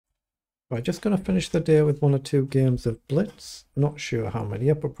Right, just going to finish the day with 1 or 2 games of blitz. Not sure how many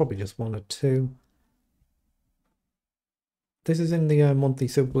yet, but probably just 1 or 2. This is in the monthly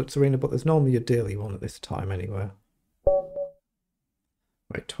super blitz arena, but there's normally a daily one at this time anyway.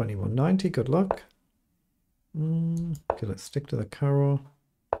 Right, 2190, good luck. Okay, let's stick to the carrow.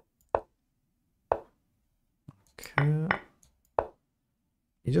 Okay.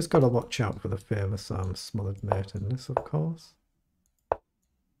 You just got to watch out for the famous smothered mate in this, of course.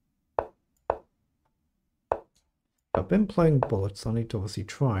 I've been playing bullets, I need to obviously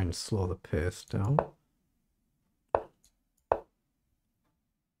try and slow the pace down.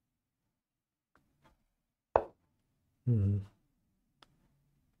 I'm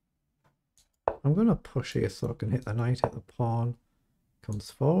going to push here so I can hit the knight, hit the pawn.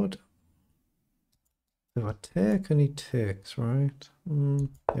 Comes forward. If I take and he takes, right? Yeah,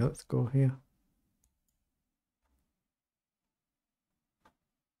 let's go here.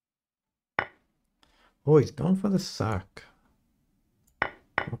 Oh, he's gone for the sack.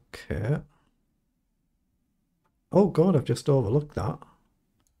 Okay. Oh god, I've just overlooked that.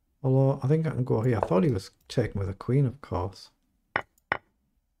 Although, I think I can go here. I thought he was taking with a queen, of course.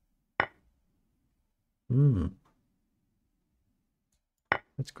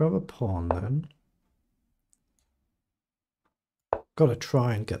 Let's grab a pawn then. Got to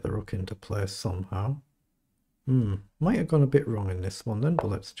try and get the rook into place somehow. Might have gone a bit wrong in this one then,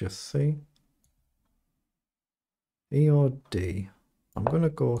 but let's just see. E or D. I'm going to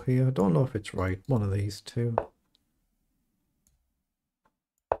go here. I don't know if it's right. One of these two.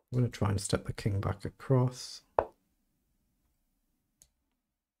 I'm going to try and step the king back across.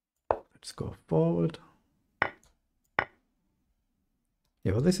 Let's go forward.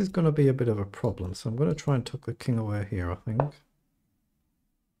 Yeah, well, this is going to be a bit of a problem, so I'm going to try and tuck the king away here, I think.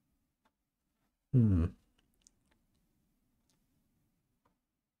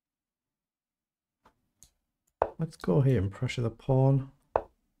 Let's go here and pressure the pawn.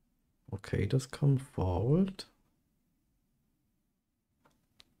 Okay, he does come forward.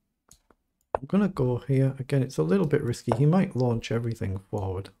 I'm going to go here. Again, it's a little bit risky. He might launch everything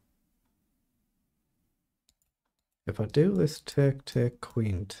forward. If I do this take, take,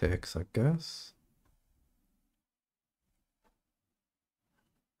 queen takes, I guess.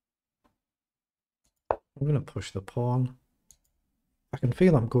 I'm going to push the pawn. I can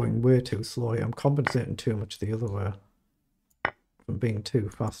feel I'm going way too slow. I'm compensating too much the other way. From being too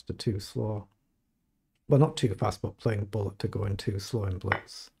fast to too slow. Well, not too fast, but playing bullet to going too slow in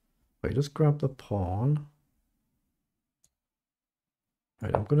blitz. Wait, just grab the pawn.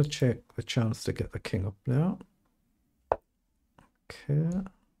 Right, I'm going to check the chance to get the king up now. Okay.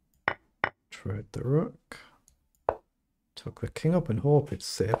 Trade the rook. Tuck the king up and hope it's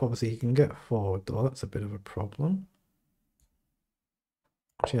safe. Obviously, he can get forward, though. That's a bit of a problem.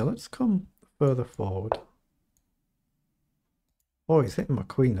 Yeah, let's come further forward. Oh, he's hitting my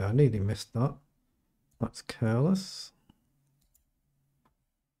queen there. I nearly missed that. That's careless.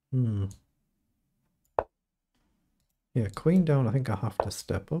 Yeah, queen down. I think I have to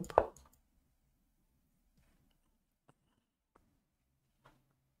step up.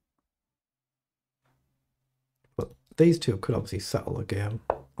 But these two could obviously settle the game.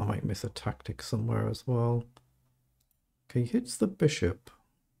 I might miss a tactic somewhere as well. Okay, he hits the bishop.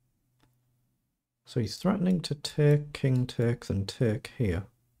 So he's threatening to take, king takes, and take here.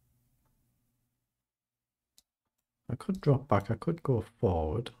 I could drop back. I could go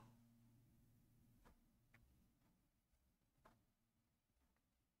forward.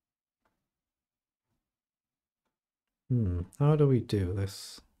 How do we do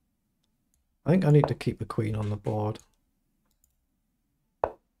this? I think I need to keep the queen on the board.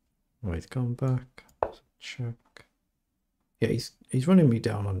 Oh, he's gone back. Check. Yeah, he's running me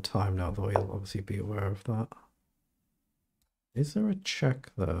down on time now, though he'll obviously be aware of that. Is there a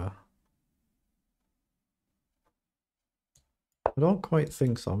check there? I don't quite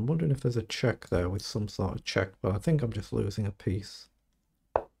think so. I'm wondering if there's a check there with some sort of check, but I think I'm just losing a piece.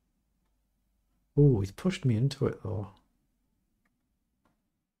 Oh, he's pushed me into it, though.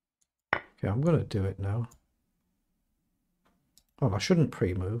 Okay, I'm going to do it now. Well, I shouldn't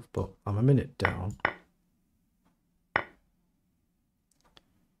pre-move, but I'm a minute down.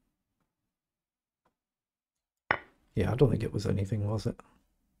 Yeah, I don't think it was anything, was it?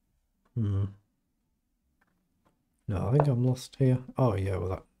 No, I think I'm lost here. Oh yeah,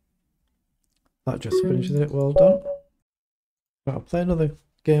 well that just finishes it. Well done. Right, I'll play another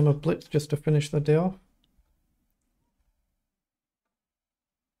game of blitz just to finish the day off.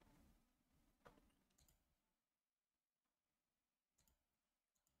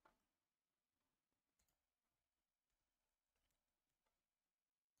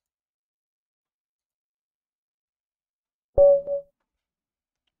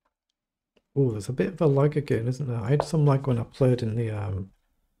 Oh, there's a bit of a lag again, isn't there? I had some lag when I played in the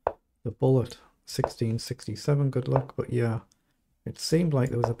bullet 1667, good luck, but yeah, it seemed like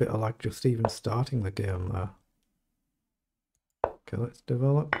there was a bit of lag just even starting the game there. Okay, let's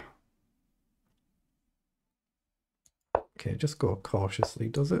develop. Okay, just go cautiously,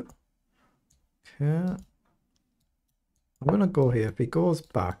 does it? Okay. I'm going to go here. If he goes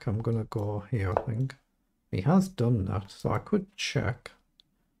back, I'm going to go here, I think. He has done that, so I could check.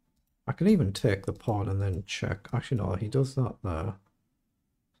 I can even take the pawn and then check. Actually, no, he does that there.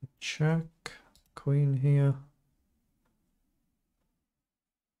 Check. Queen here.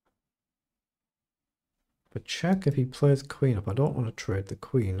 But check if he plays queen up. I don't want to trade the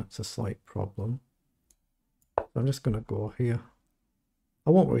queen. That's a slight problem. So I'm just going to go here. I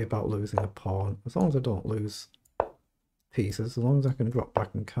won't worry about losing a pawn. As long as I don't lose pieces. As long as I can drop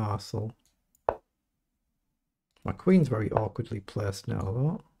back and castle. My queen's very awkwardly placed now,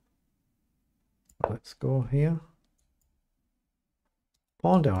 though. Let's go here.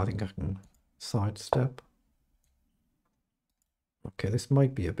 Pawn down, I think I can sidestep. Okay, this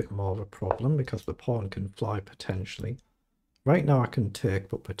might be a bit more of a problem because the pawn can fly potentially. Right now I can take,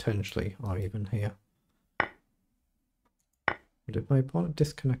 but potentially, or even here. Did my opponent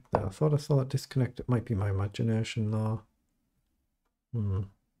disconnect there? I thought I saw that disconnect. It might be my imagination though.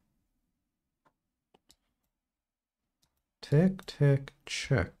 Take, take,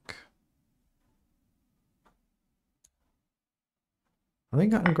 check. I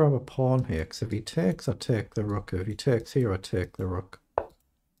think I can grab a pawn here, because if he takes, I take the rook. If he takes here, I take the rook. And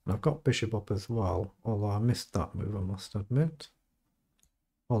I've got bishop up as well, although I missed that move, I must admit.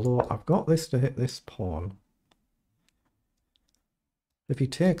 Although I've got this to hit this pawn. If he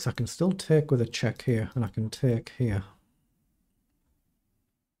takes, I can still take with a check here, and I can take here.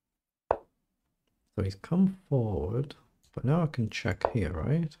 So he's come forward, but now I can check here,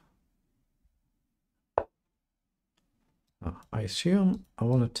 right? I assume I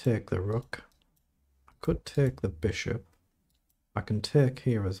want to take the rook. I could take the bishop. I can take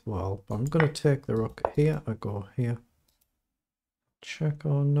here as well, but I'm going to take the rook here. I go here. Check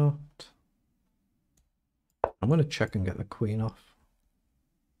or not. I'm going to check and get the queen off.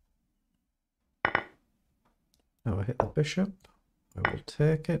 Now I hit the bishop. I will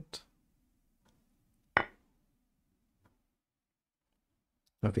take it.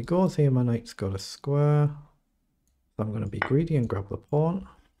 Now if he goes here, my knight's got a square. So I'm going to be greedy and grab the pawn.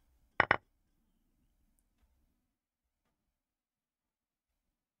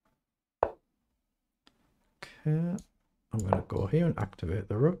 Okay, I'm going to go here and activate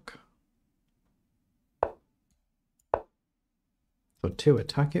the rook. So 2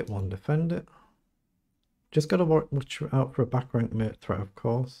 attack it, 1 defend it. Just got to watch out for a back rank mate threat, of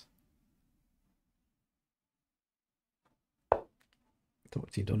course. So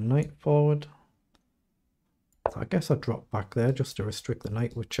what's he done? Knight forward. So I guess I drop back there just to restrict the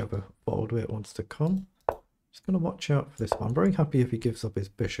knight, whichever forward way it wants to come. Just going to watch out for this one. I'm very happy if he gives up his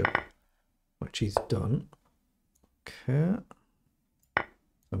bishop, which he's done. Okay.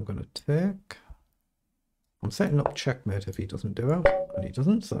 I'm going to take. I'm setting up checkmate if he doesn't do it, and he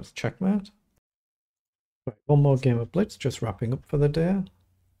doesn't, so that's checkmate. Right, one more game of blitz, just wrapping up for the day.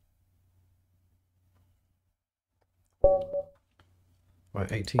 Right,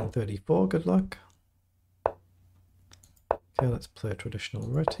 1834, good luck. Okay, let's play traditional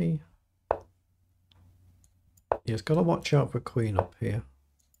reti. You just got to watch out for queen up here.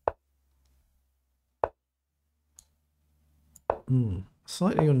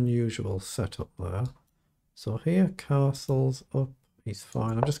 Slightly unusual setup there. So here, castles up, he's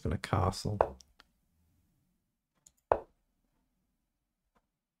fine. I'm just going to castle.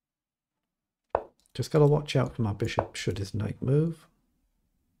 Just got to watch out for my bishop should his knight move.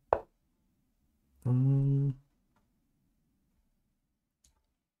 Okay,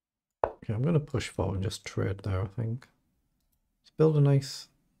 I'm going to push forward and just trade there, I think. Let's build a nice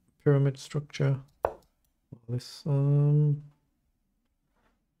pyramid structure. This,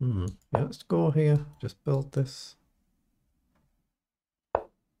 yeah, let's go here, just build this.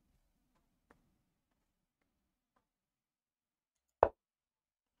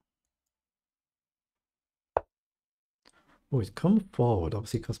 Oh, he's come forward,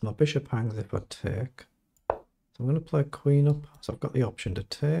 obviously, because my bishop hangs if I take. So I'm going to play queen up. So I've got the option to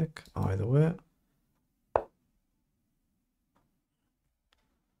take either way.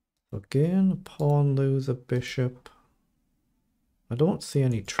 Again, pawn, lose a bishop. I don't see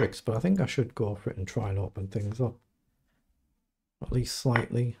any tricks, but I think I should go for it and try and open things up. At least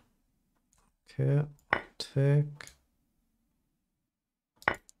slightly. Okay, take.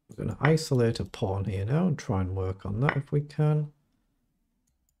 We're going to isolate a pawn here now and try and work on that if we can.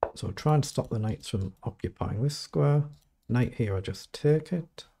 So try and stop the knights from occupying this square. Knight here, I just take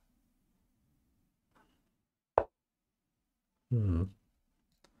it.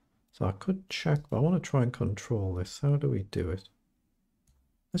 So I could check, but I want to try and control this. How do we do it?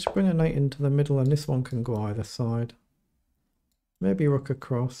 Let's bring a knight into the middle, and this one can go either side. Maybe rook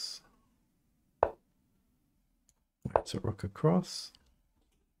across. So rook across.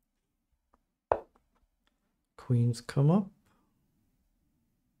 Queens come up.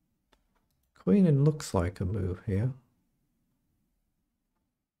 Queen in looks like a move here.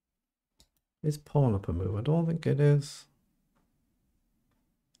 Is pawn up a move? I don't think it is.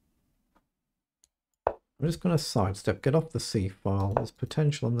 I'm just going to sidestep, get off the C file. There's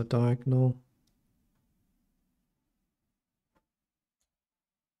potential on the diagonal.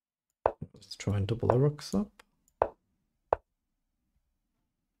 Let's try and double the rooks up.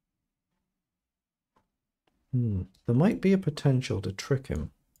 There might be a potential to trick him.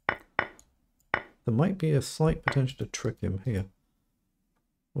 There might be a slight potential to trick him here.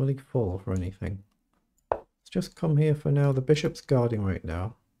 Will he fall for anything? Let's just come here for now. The bishop's guarding right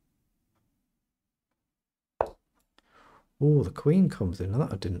now. Oh, the queen comes in.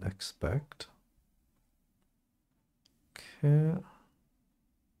 That I didn't expect. Okay.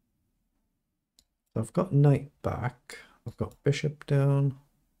 So I've got knight back. I've got bishop down.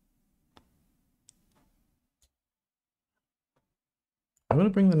 I'm going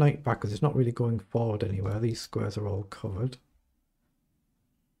to bring the knight back because it's not really going forward anywhere. These squares are all covered.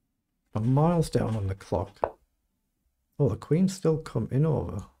 I'm miles down on the clock. Oh, the queen's still coming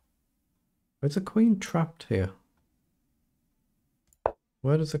over. Where's the queen trapped here?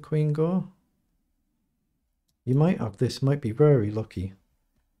 Where does the queen go? You might have this, might be very lucky.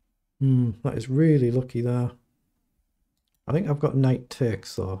 That is really lucky there. I think I've got knight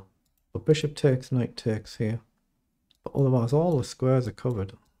takes though. But bishop takes, knight takes here. But otherwise all the squares are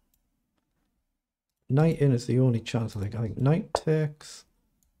covered. Knight in is the only chance I think. I think knight takes.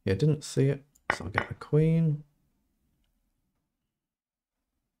 Yeah, didn't see it. So I'll get the queen.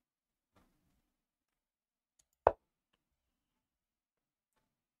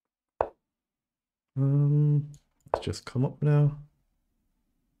 Let's just come up now.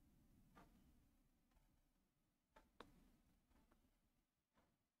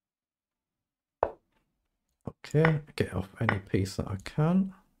 Okay, get off any piece that I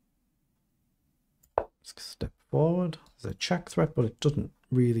can. Let's step forward. There's a check threat, but it doesn't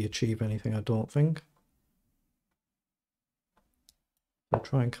really achieve anything, I don't think. I'll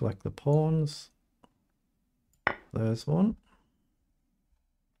try and collect the pawns. There's one.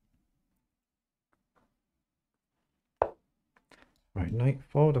 Right, knight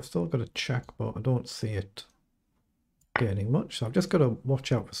forward. I've still got a check, but I don't see it gaining much. So I've just got to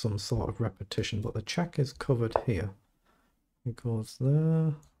watch out for some sort of repetition, but the check is covered here. It goes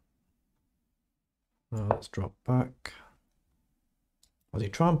there. Let's drop back. As you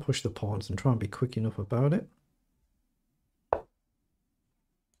try and push the pawns and try and be quick enough about it.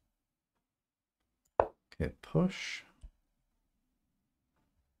 Okay, push.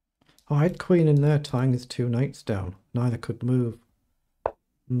 Oh, I had queen in there tying his two knights down. Neither could move.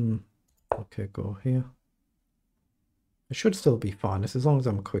 Okay, go here. It should still be fine, as long as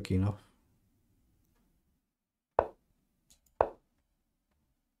I'm quick enough.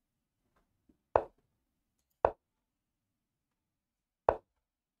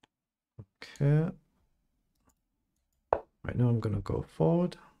 Okay. Right now I'm going to go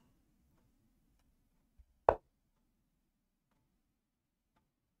forward.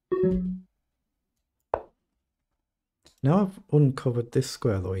 Now I've uncovered this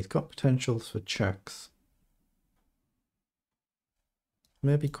square though, he's got potentials for checks.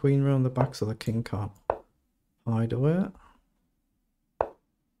 Maybe queen round the back so the king can't hide away.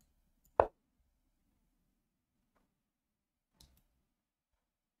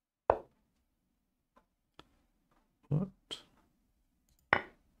 What?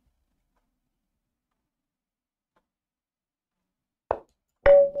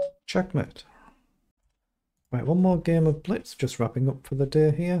 Checkmate. Right, one more game of blitz, just wrapping up for the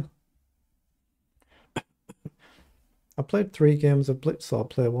day here. I played 3 games of blitz, so I'll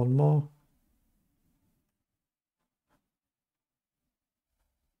play one more.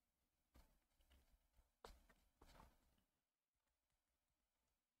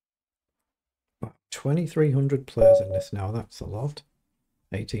 Wow, 2,300 players in this now, that's a lot.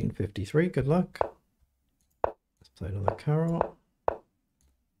 1853, good luck. Let's play another carrot.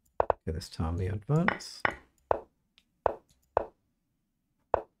 Okay, this time the advance.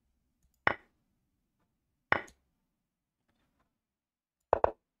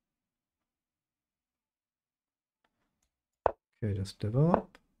 Okay, just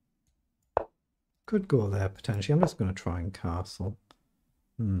develop. Could go there potentially. I'm just going to try and castle.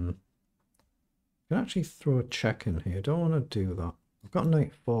 Can actually throw a check in here. Don't want to do that. I've got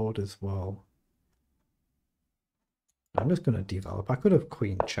knight forward as well. I'm just going to develop. I could have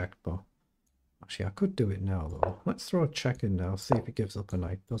queen checked, but actually I could do it now though. Let's throw a check in now, see if it gives up a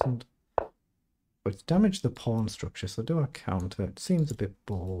knight. Doesn't. But it's damaged the pawn structure, so do I counter? It seems a bit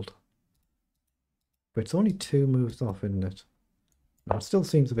bold. But it's only 2 moves off, isn't it? No, it still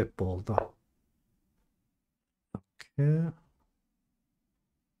seems a bit bold, that. Okay.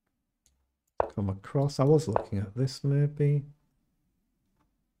 Come across. I was looking at this maybe.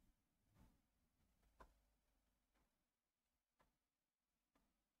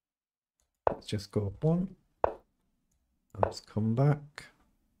 Let's just go up 1. Let's come back.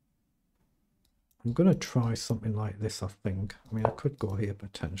 I'm going to try something like this, I think. I mean, I could go here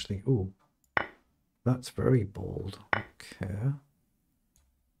potentially. Ooh, that's very bold. Okay.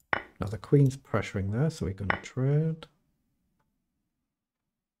 Now the queen's pressuring there, so we're going to trade.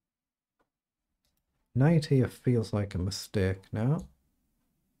 Knight here feels like a mistake now.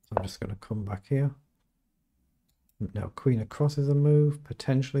 So I'm just going to come back here. Now queen across is a move,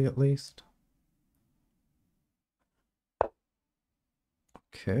 potentially at least.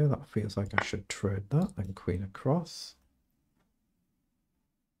 Okay, that feels like I should trade that, then queen across.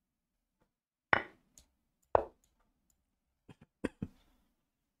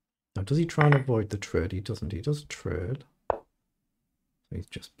 Now, does he try and avoid the trade? He doesn't. He does trade. So he's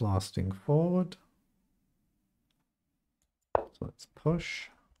just blasting forward. So let's push.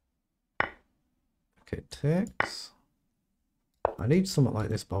 Okay, takes. I need something like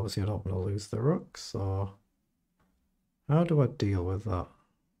this, but obviously I don't want to lose the rook, so how do I deal with that?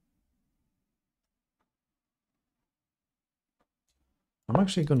 I'm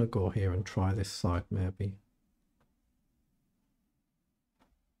actually going to go here and try this side maybe.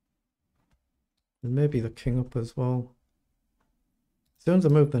 And maybe the king up as well. As soon as I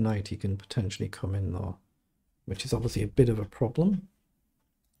move the knight, he can potentially come in though, which is obviously a bit of a problem.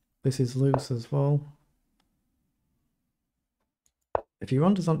 This is loose as well. If he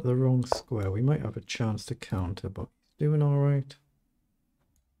wanders onto the wrong square, we might have a chance to counter, but he's doing all right.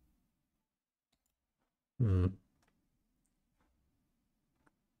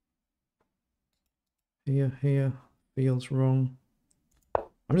 Here feels wrong.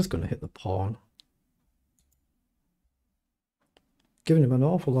 I'm just going to hit the pawn. Giving him an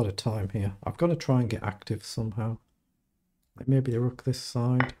awful lot of time here. I've got to try and get active somehow. Like maybe the rook this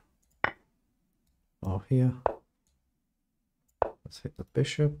side. Or here. Let's hit the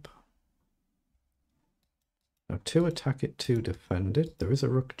bishop. Now 2 attack it, 2 defend it. There is a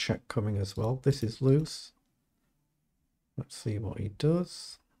rook check coming as well. This is loose. Let's see what he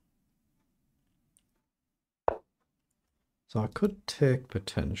does. So I could take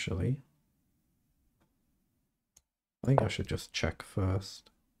potentially. I think I should just check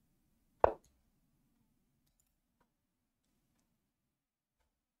first.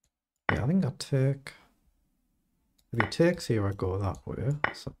 Yeah, I think I'll take. If he takes here, I go that way.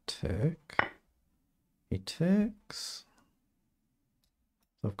 So take. He takes.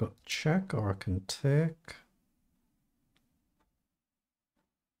 So I've got check, or I can take.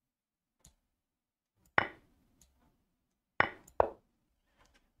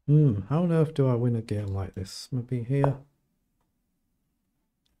 How on earth do I win a game like this? Maybe here.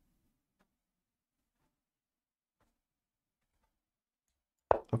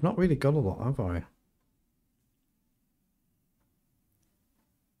 I've not really got a lot, have I?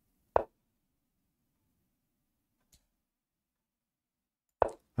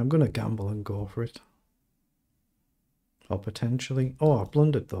 I'm going to gamble and go for it. Or potentially. Oh, I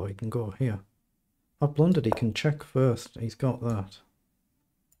blundered though. He can go here. I blundered. He can check first. He's got that.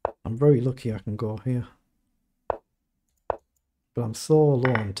 I'm very lucky I can go here. But I'm so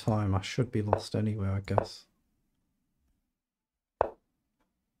low on time, I should be lost anyway, I guess.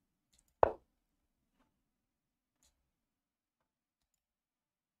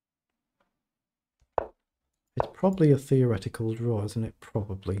 It's probably a theoretical draw, isn't it?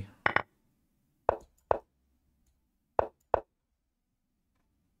 Probably.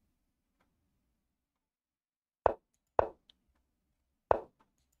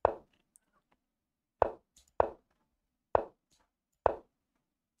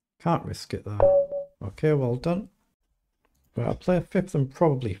 Can't risk it though. Okay, well done. Right, I'll play a 5th and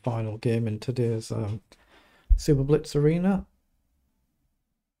probably final game in today's Super Blitz Arena.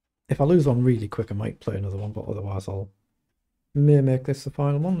 If I lose one really quick, I might play another one, but otherwise may make this the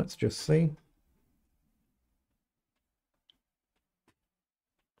final one. Let's just see.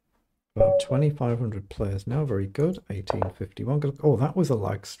 About 2,500 players now. Very good. 1851. Oh, that was a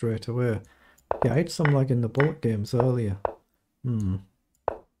lag straight away. Yeah, I had some lag in the bullet games earlier. Well,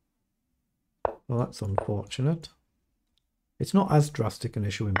 that's unfortunate. It's not as drastic an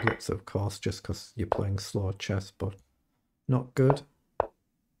issue in Blitz, of course, just because you're playing slow chess, but not good.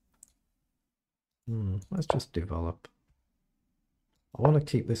 Let's just develop. I want to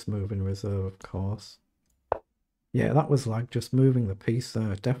keep this move in reserve, of course. Yeah, that was lag, just moving the piece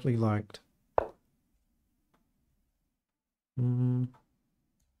there. Definitely lagged. I'm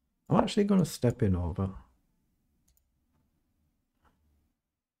actually going to step in over.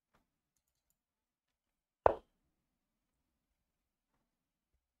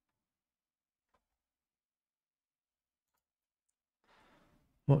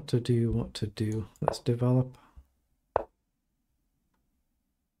 What to do, what to do. Let's develop.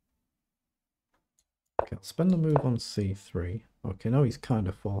 Okay, I'll spend the move on c3. Okay, now he's kind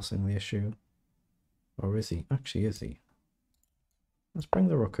of forcing the issue. Or is he? Actually, is he? Let's bring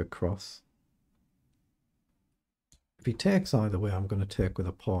the rook across. If he takes either way, I'm going to take with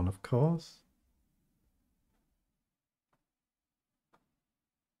a pawn, of course.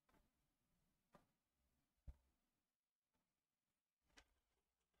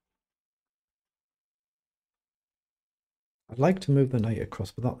 I'd like to move the knight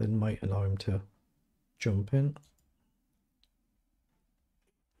across, but that then might allow him to jump in.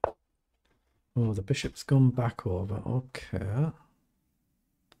 Oh, the bishop's gone back over. Okay.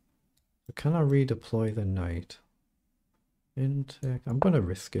 So can I redeploy the knight? Intake. I'm going to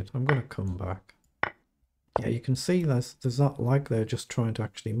risk it. I'm going to come back. Yeah, you can see there's that lag there just trying to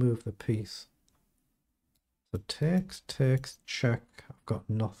actually move the piece. So takes, check. I've got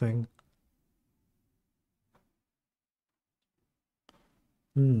nothing.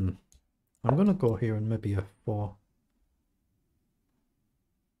 I'm going to go here and maybe f4.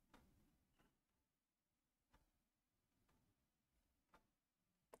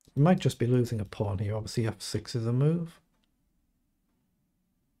 You might just be losing a pawn here. Obviously f6 is a move.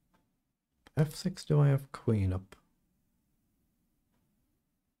 f6, do I have queen up?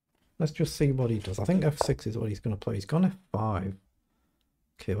 Let's just see what he does. I think f6 is what he's going to play. He's gone f5.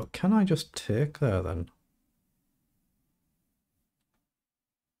 Okay, but can I just take there then?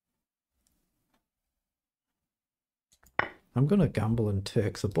 I'm going to gamble and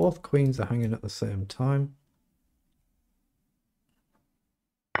take. So both queens are hanging at the same time.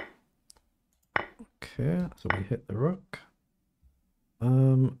 Okay, so we hit the rook.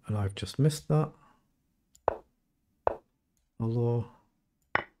 And I've just missed that. Although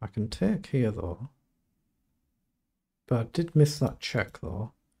I can take here though. But I did miss that check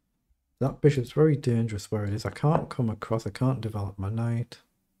though. That bishop's very dangerous where it is. I can't come across. I can't develop my knight.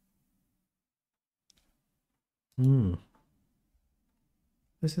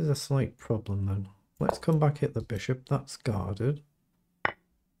 This is a slight problem then. Let's come back, hit the bishop. That's guarded.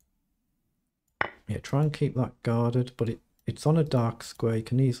 Yeah, try and keep that guarded, but it's on a dark square. You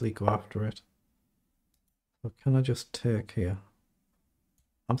can easily go after it. So can I just take here?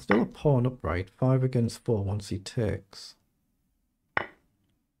 I'm still a pawn upright. 5 against 4 once he takes.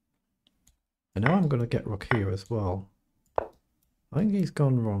 And now I'm going to get rook here as well. I think he's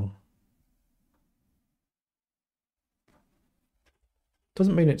gone wrong.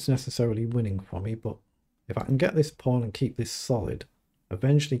 Doesn't mean it's necessarily winning for me, but if I can get this pawn and keep this solid,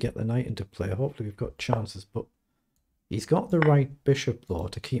 eventually get the knight into play, hopefully we've got chances. But he's got the right bishop though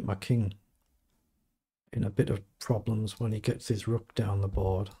to keep my king in a bit of problems when he gets his rook down the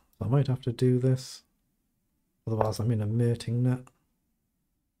board. So I might have to do this, otherwise I'm in a mating net.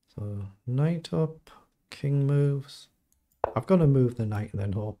 So knight up, king moves. I've got to move the knight and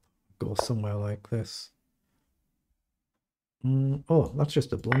then hope it goes somewhere like this. Oh, that's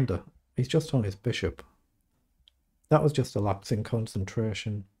just a blunder. He's just on his bishop. That was just a lapse in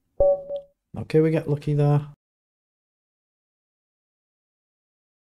concentration. Okay, we get lucky there.